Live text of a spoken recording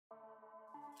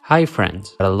Hi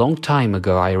friends, a long time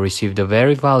ago I received a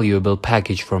very valuable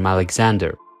package from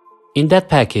Alexander. In that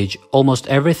package, almost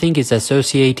everything is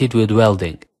associated with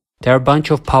welding. There are a bunch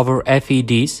of power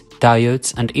FEDs,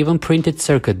 diodes and even printed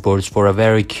circuit boards for a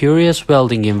very curious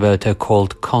welding inverter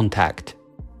called Contact.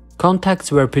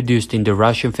 Contacts were produced in the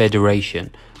Russian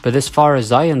Federation, but as far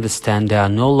as I understand they are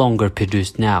no longer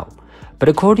produced now. But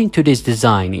according to this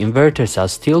design, inverters are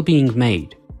still being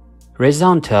made.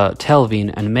 Resanta,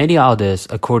 Telvin and many others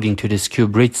according to this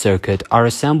Q-bridge circuit are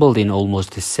assembled in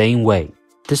almost the same way.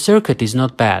 The circuit is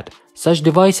not bad. Such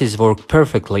devices work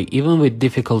perfectly even with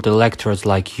difficult electrodes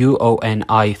like UONI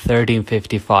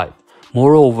 1355,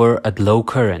 moreover at low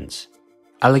currents.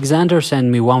 Alexander sent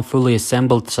me one fully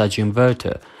assembled such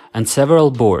inverter and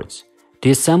several boards. The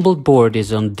assembled board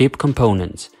is on DIP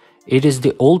components. It is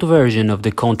the old version of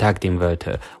the Contact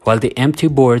inverter, while the empty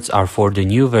boards are for the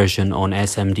new version on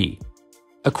SMD.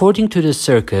 According to the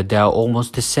circuit, they are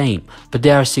almost the same, but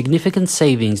there are significant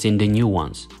savings in the new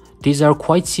ones. These are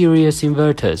quite serious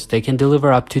inverters. They can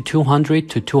deliver up to 200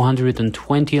 to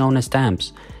 220 honest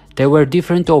amps. There were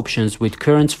different options with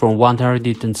currents from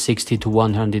 160 to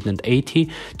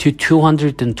 180 to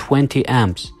 220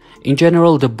 amps. In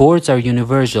general, the boards are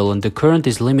universal and the current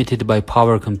is limited by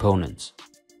power components.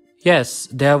 Yes,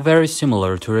 they are very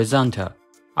similar to Resanta.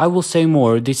 I will say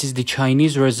more, this is the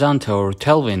Chinese Resanta or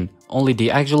Telvin, only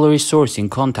the auxiliary source in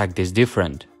Contact is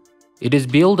different. It is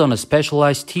built on a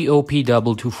specialized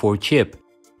TOP224 chip.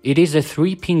 It is a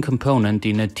 3-pin component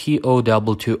in a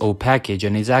TO220 package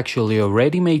and is actually a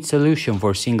ready-made solution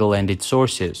for single-ended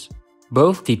sources.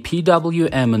 Both the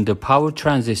PWM and the power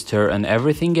transistor and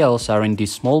everything else are in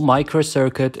this small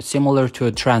microcircuit similar to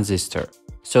a transistor,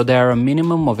 so there are a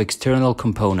minimum of external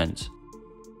components.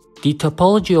 The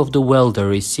topology of the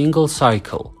welder is single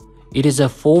cycle. It is a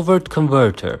forward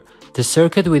converter. The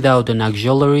circuit without an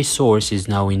auxiliary source is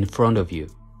now in front of you.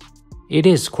 It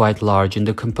is quite large and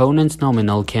the components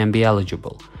nominal can be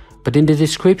eligible. But in the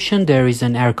description there is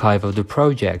an archive of the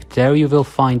project. There you will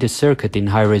find the circuit in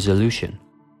high resolution.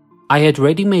 I had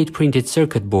ready-made printed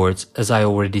circuit boards. As I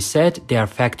already said, they are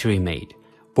factory-made.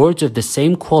 Boards of the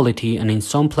same quality and in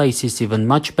some places even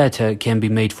much better can be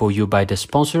made for you by the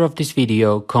sponsor of this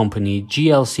video, company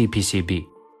GLC PCB.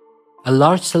 A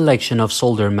large selection of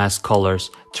solder mask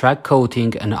colors, track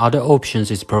coating and other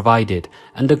options is provided,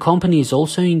 and the company is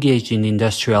also engaged in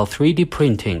industrial 3D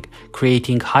printing,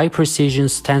 creating high-precision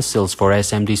stencils for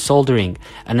SMD soldering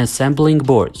and assembling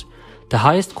boards. The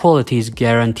highest quality is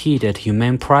guaranteed at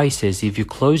humane prices if you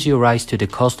close your eyes to the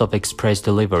cost of express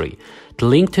delivery. The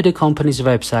link to the company's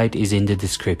website is in the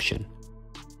description.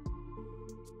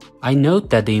 I note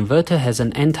that the inverter has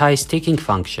an anti-sticking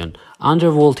function,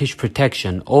 under-voltage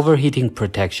protection, overheating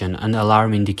protection and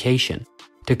alarm indication.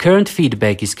 The current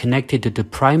feedback is connected to the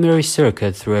primary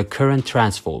circuit through a current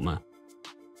transformer.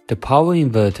 The power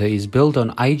inverter is built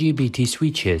on IGBT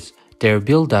switches. Their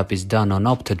build-up is done on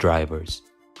optodrivers.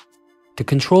 The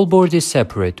control board is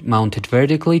separate, mounted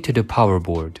vertically to the power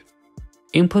board.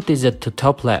 Input is at the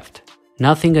top left.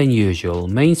 Nothing unusual.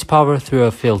 Mains power through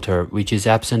a filter, which is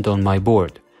absent on my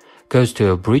board. Goes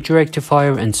to a bridge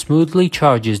rectifier and smoothly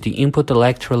charges the input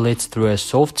electrolytes through a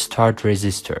soft start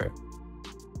resistor.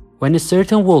 When a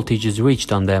certain voltage is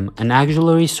reached on them, an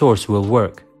auxiliary source will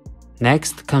work.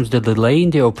 Next comes the delay in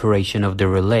the operation of the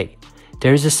relay.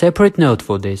 There is a separate node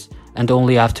for this, and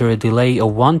only after a delay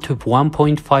of 1 to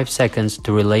 1.5 seconds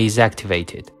the relay is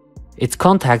activated. Its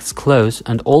contacts close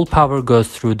and all power goes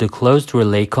through the closed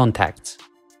relay contacts.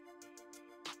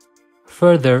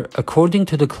 Further, according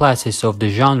to the classes of the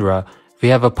genre, we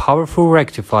have a powerful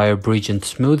rectifier bridge and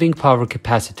smoothing power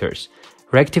capacitors.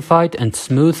 Rectified and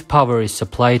smooth power is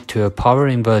supplied to a power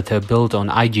inverter built on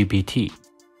IGBT.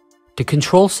 The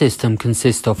control system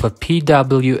consists of a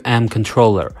PWM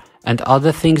controller and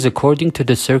other things according to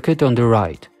the circuit on the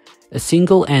right. A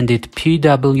single-ended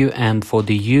PWM for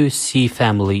the UC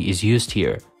family is used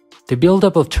here. The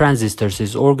buildup of transistors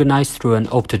is organized through an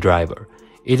optodriver.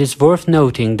 It is worth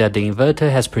noting that the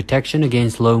inverter has protection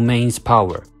against low mains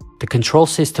power. The control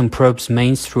system probes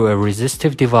mains through a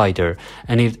resistive divider,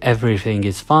 and if everything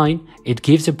is fine, it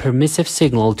gives a permissive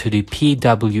signal to the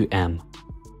PWM.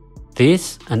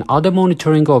 This and other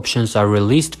monitoring options are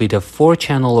released with a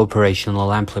 4-channel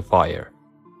operational amplifier.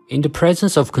 In the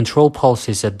presence of control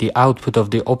pulses at the output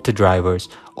of the optodrivers,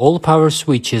 all power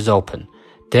switches open.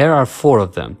 There are 4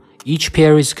 of them. Each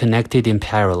pair is connected in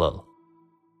parallel.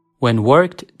 When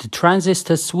worked, the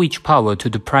transistors switch power to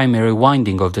the primary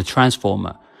winding of the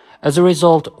transformer. As a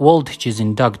result, voltage is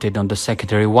inducted on the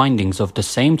secondary windings of the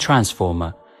same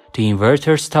transformer. The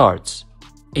inverter starts.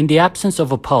 In the absence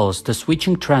of a pulse, the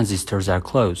switching transistors are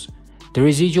closed. the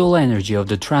residual energy of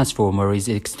the transformer is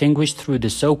extinguished through the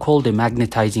so-called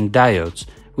demagnetizing diodes,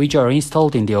 which are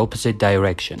installed in the opposite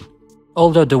direction.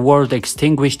 Although the word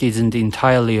extinguished isn't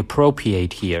entirely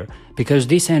appropriate here, because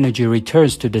this energy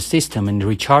returns to the system in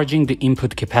recharging the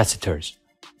input capacitors.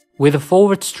 With a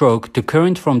forward stroke, the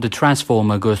current from the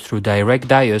transformer goes through direct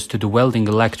diodes to the welding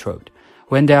electrode.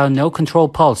 When there are no control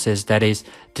pulses, that is,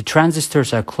 the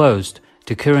transistors are closed,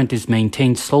 the current is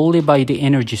maintained solely by the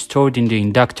energy stored in the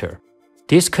inductor.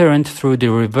 This current through the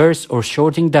reverse or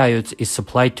shorting diodes is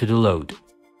supplied to the load.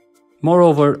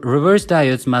 Moreover, reverse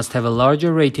diodes must have a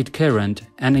larger rated current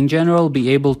and in general be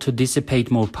able to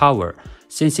dissipate more power,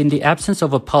 since in the absence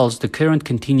of a pulse the current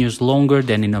continues longer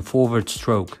than in a forward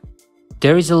stroke.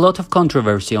 There is a lot of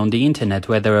controversy on the internet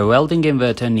whether a welding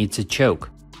inverter needs a choke.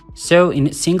 So in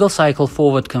a single cycle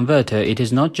forward converter it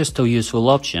is not just a useful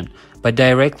option, but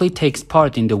directly takes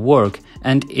part in the work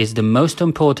and is the most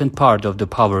important part of the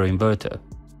power inverter.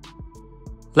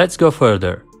 Let's go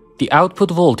further. The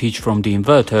output voltage from the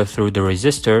inverter through the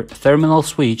resistor, terminal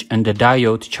switch and the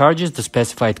diode charges the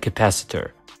specified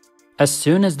capacitor. As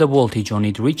soon as the voltage on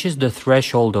it reaches the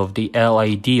threshold of the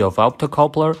LED of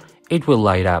optocoupler, it will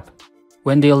light up.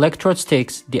 When the electrode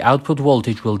sticks, the output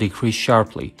voltage will decrease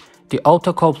sharply. The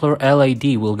optocoupler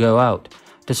LED will go out.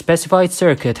 The specified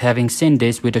circuit, having seen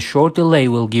this with a short delay,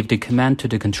 will give the command to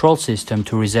the control system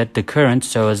to reset the current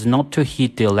so as not to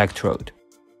heat the electrode.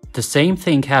 The same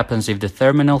thing happens if the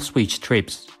terminal switch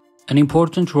trips. An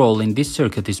important role in this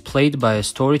circuit is played by a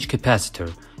storage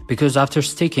capacitor, because after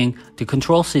sticking, the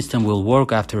control system will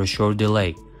work after a short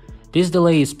delay. This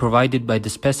delay is provided by the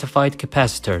specified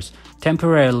capacitors,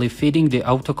 temporarily feeding the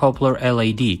optocoupler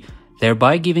LED,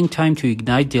 thereby giving time to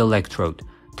ignite the electrode.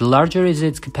 The larger is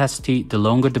its capacity, the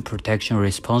longer the protection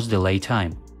response delay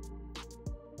time.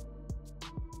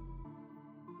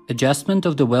 Adjustment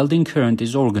of the welding current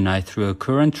is organized through a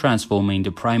current transformer in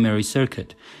the primary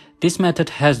circuit. This method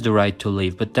has the right to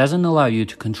live but doesn't allow you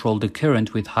to control the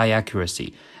current with high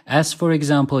accuracy, as for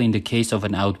example in the case of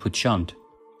an output shunt.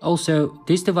 Also,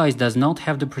 this device does not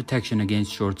have the protection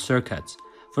against short circuits.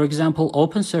 For example,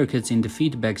 open circuits in the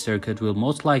feedback circuit will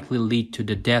most likely lead to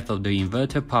the death of the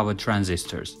inverter power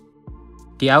transistors.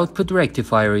 The output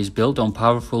rectifier is built on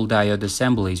powerful diode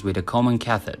assemblies with a common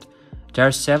cathode. There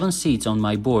are 7 seats on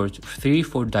my board, 3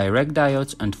 for direct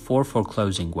diodes and 4 for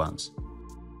closing ones.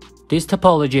 This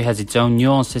topology has its own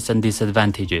nuances and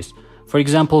disadvantages. For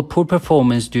example, poor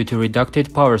performance due to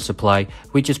reducted power supply,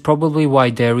 which is probably why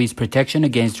there is protection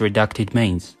against reducted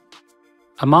mains.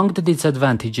 Among the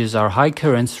disadvantages are high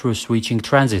currents through switching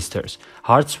transistors,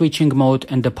 hard switching mode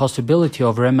and the possibility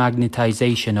of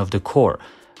remagnetization of the core,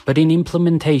 but in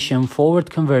implementation forward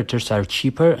converters are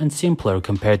cheaper and simpler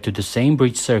compared to the same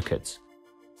bridge circuits.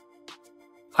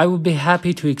 I would be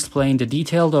happy to explain the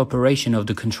detailed operation of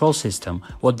the control system,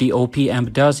 what the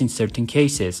op-amp does in certain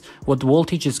cases, what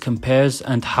voltages compares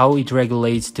and how it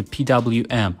regulates the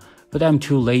PWM, but I'm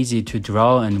too lazy to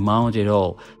draw and mount it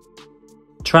all.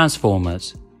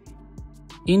 Transformers.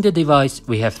 In the device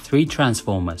we have 3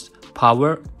 transformers: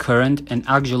 power, current and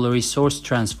auxiliary source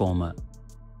transformer.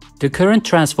 The current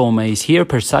transformer is here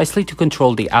precisely to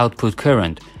control the output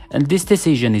current, and this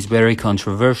decision is very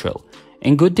controversial.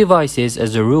 In good devices,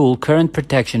 as a rule, current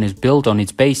protection is built on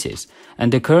its basis,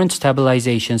 and the current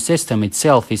stabilization system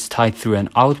itself is tied through an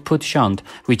output shunt,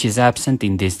 which is absent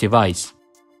in this device.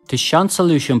 The shunt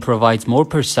solution provides more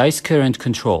precise current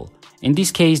control. In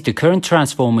this case, the current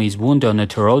transformer is wound on a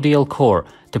toroidal core,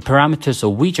 the parameters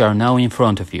of which are now in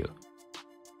front of you.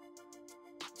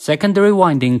 Secondary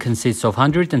winding consists of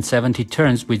 170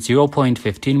 turns with 0.15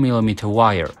 mm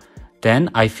wire.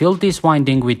 Then I filled this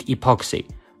winding with epoxy.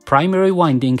 Primary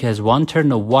winding has 1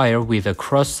 turn of wire with a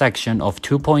cross-section of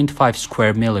 2.5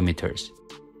 square millimeters.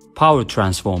 Power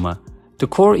transformer. The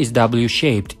core is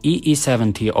W-shaped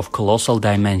EE70 of colossal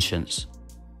dimensions.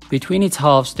 Between its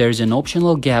halves there is an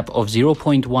optional gap of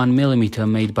 0.1 mm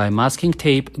made by masking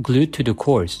tape glued to the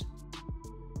cores.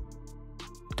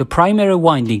 The primary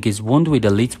winding is wound with a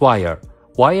lead wire.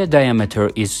 Wire diameter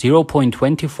is 0.24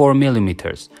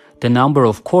 mm. The number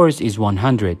of cores is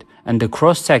 100 and the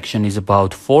cross-section is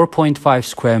about 4.5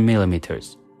 square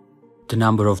millimeters. The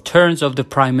number of turns of the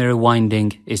primary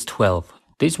winding is 12.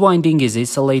 This winding is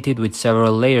insulated with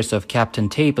several layers of Kapton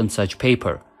tape and such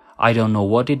paper. I don't know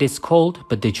what it is called,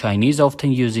 but the Chinese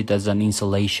often use it as an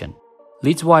insulation.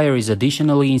 Lead wire is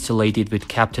additionally insulated with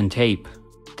Kapton tape.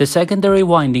 The secondary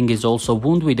winding is also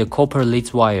wound with a copper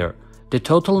lead wire. The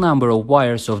total number of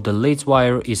wires of the lead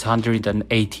wire is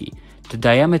 180. The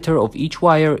diameter of each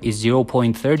wire is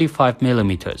 0.35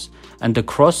 mm and the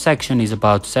cross-section is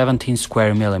about 17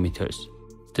 square millimeters.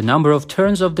 The number of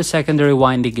turns of the secondary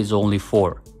winding is only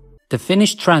 4. The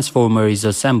finished transformer is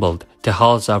assembled, the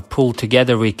hulls are pulled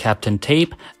together with Kapton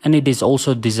tape, and it is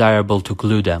also desirable to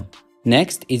glue them.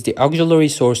 Next is the auxiliary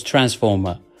source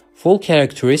transformer. Full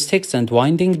characteristics and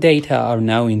winding data are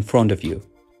now in front of you.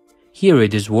 Here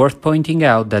it is worth pointing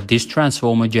out that this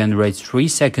transformer generates 3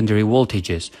 secondary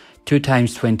voltages, 2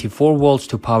 times 24 volts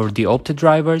to power the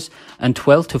optodrivers and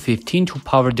 12 to 15 to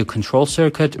power the control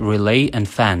circuit, relay and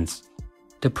fans.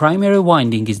 The primary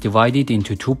winding is divided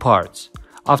into 2 parts.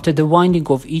 After the winding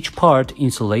of each part,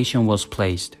 insulation was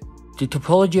placed. The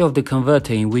topology of the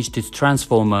converter in which this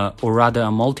transformer, or rather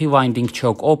a multi-winding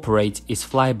choke, operates is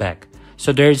flyback,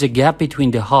 so there is a gap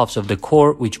between the halves of the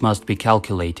core which must be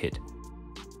calculated.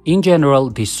 In general,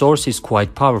 this source is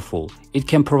quite powerful. It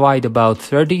can provide about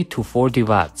 30 to 40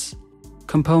 watts.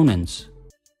 Components.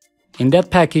 In that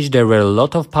package there were a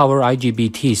lot of power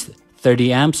IGBTs,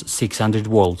 30 amps, 600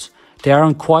 volts. They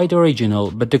aren't quite original,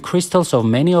 but the crystals of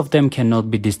many of them cannot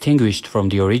be distinguished from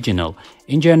the original.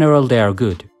 In general, they are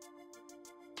good.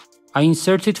 I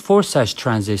inserted 4 such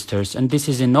transistors, and this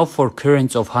is enough for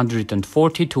currents of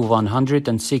 140 to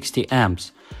 160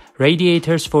 amps.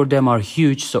 Radiators for them are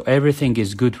huge, so everything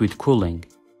is good with cooling.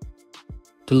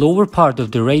 The lower part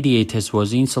of the radiators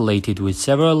was insulated with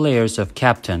several layers of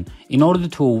Kapton in order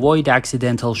to avoid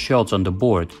accidental shots on the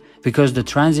board, because the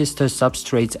transistor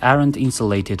substrates aren't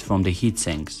insulated from the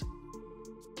heatsinks.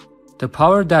 The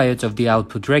power diodes of the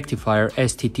output rectifier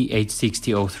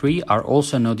STT-H6003 are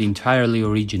also not entirely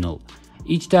original.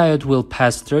 Each diode will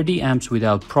pass 30 amps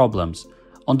without problems.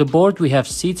 On the board we have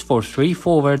seats for 3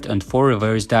 forward and 4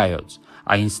 reverse diodes.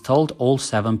 I installed all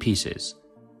 7 pieces.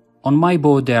 On my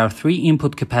board there are 3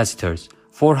 input capacitors,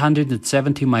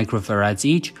 470 microfarads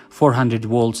each, 400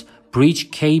 volts,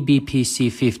 bridge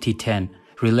KBPC5010,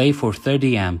 relay for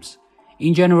 30 amps.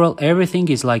 In general, everything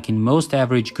is like in most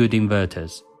average good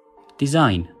inverters.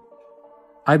 Design.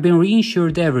 I've been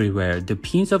reinsured everywhere. The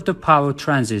pins of the power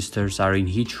transistors are in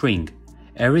heat shrink.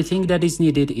 Everything that is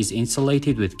needed is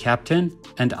insulated with Kapton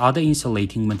and other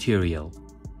insulating material.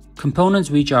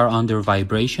 Components which are under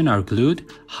vibration are glued,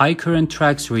 high current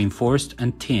tracks reinforced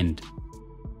and tinned.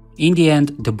 In the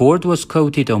end, the board was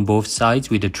coated on both sides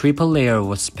with a triple layer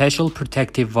of a special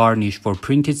protective varnish for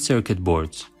printed circuit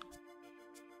boards.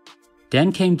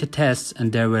 Then came the tests,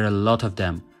 and there were a lot of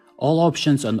them. All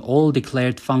options and all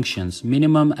declared functions,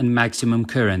 minimum and maximum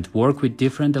current, work with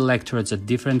different electrodes at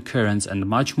different currents, and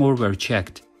much more were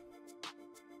checked.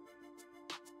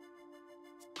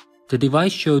 The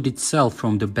device showed itself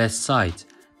from the best side.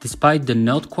 Despite the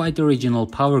not quite original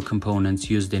power components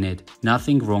used in it,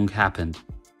 nothing wrong happened.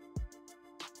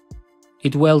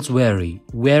 It welds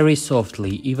very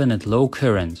softly even at low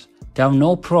currents. There are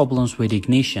no problems with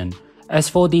ignition. As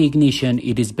for the ignition,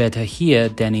 it is better here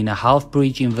than in a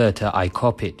half-bridge inverter I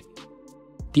copied.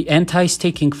 The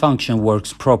anti-sticking function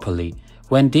works properly.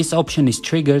 When this option is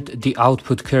triggered, the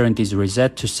output current is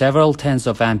reset to several tens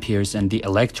of amperes and the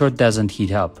electrode doesn't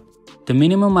heat up. The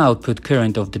minimum output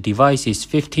current of the device is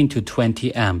 15 to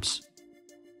 20 amps.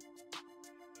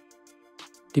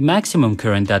 The maximum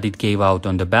current that it gave out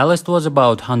on the ballast was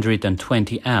about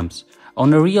 120 amps.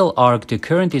 On a real arc, the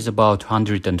current is about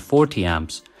 140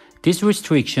 amps. This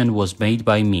restriction was made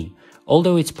by me,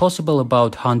 although it's possible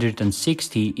about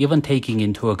 160 even taking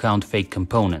into account fake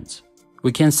components.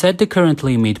 We can set the current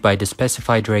limit by the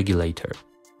specified regulator.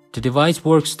 The device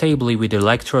works stably with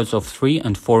electrodes of 3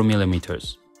 and 4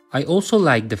 mm. I also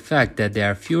like the fact that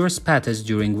there are fewer spatters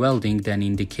during welding than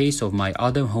in the case of my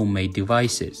other homemade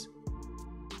devices.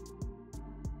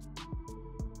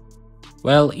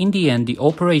 Well, in the end, the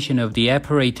operation of the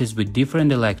apparatus with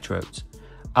different electrodes.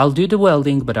 I'll do the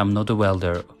welding, but I'm not a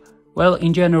welder. Well,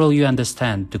 in general, you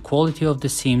understand, the quality of the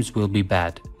seams will be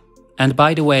bad. And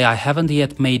by the way, I haven't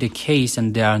yet made a case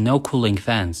and there are no cooling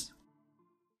fans.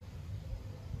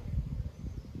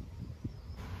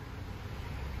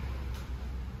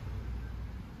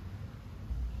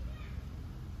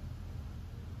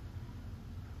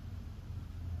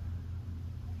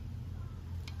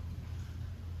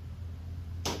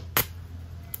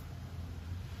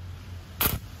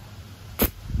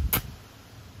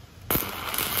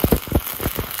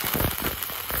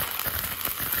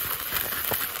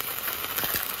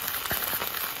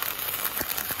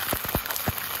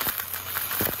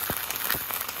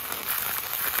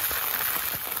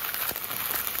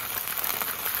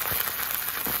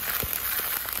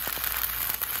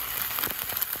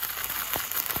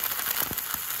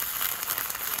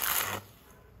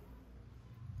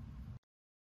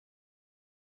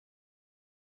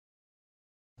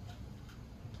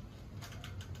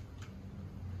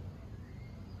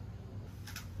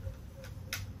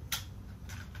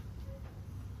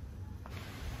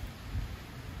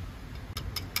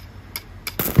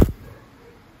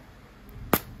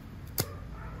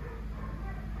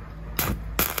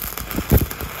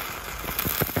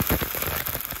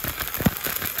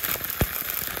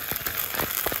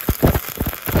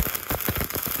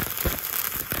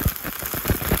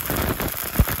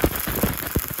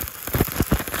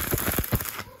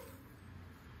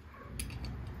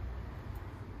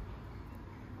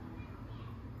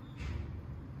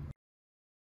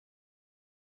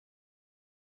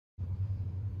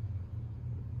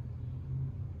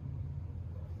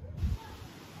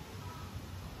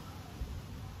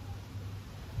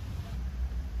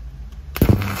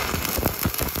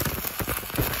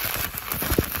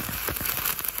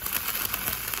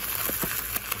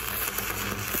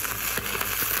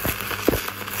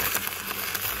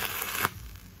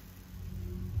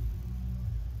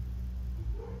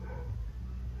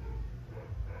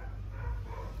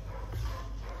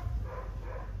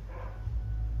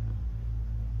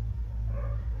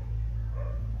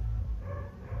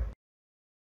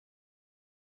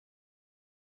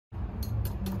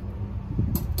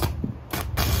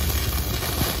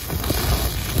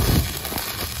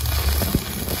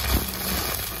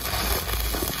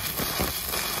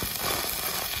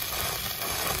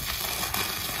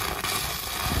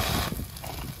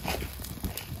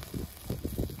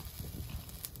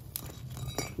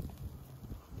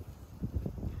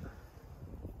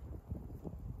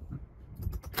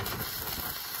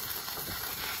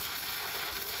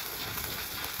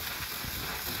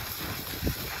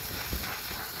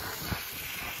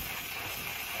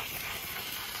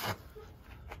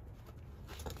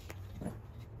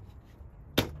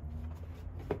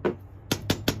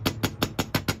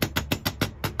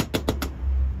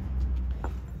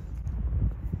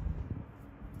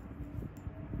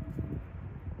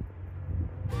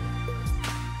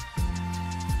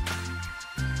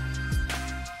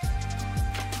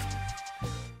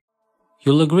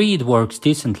 You'll agree it works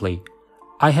decently.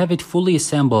 I have it fully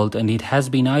assembled and it has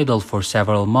been idle for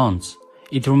several months.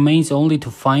 It remains only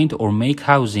to find or make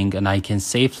housing and I can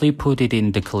safely put it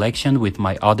in the collection with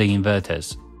my other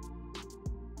inverters.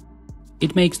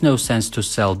 It makes no sense to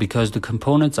sell because the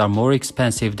components are more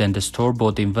expensive than the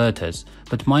store-bought inverters,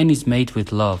 but mine is made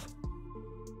with love.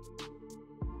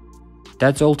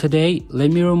 That's all today. Let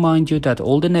me remind you that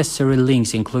all the necessary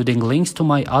links, including links to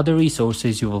my other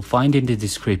resources, you will find in the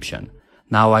description.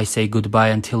 Now I say goodbye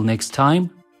until next time.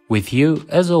 With you,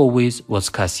 as always, was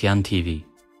Cassian TV.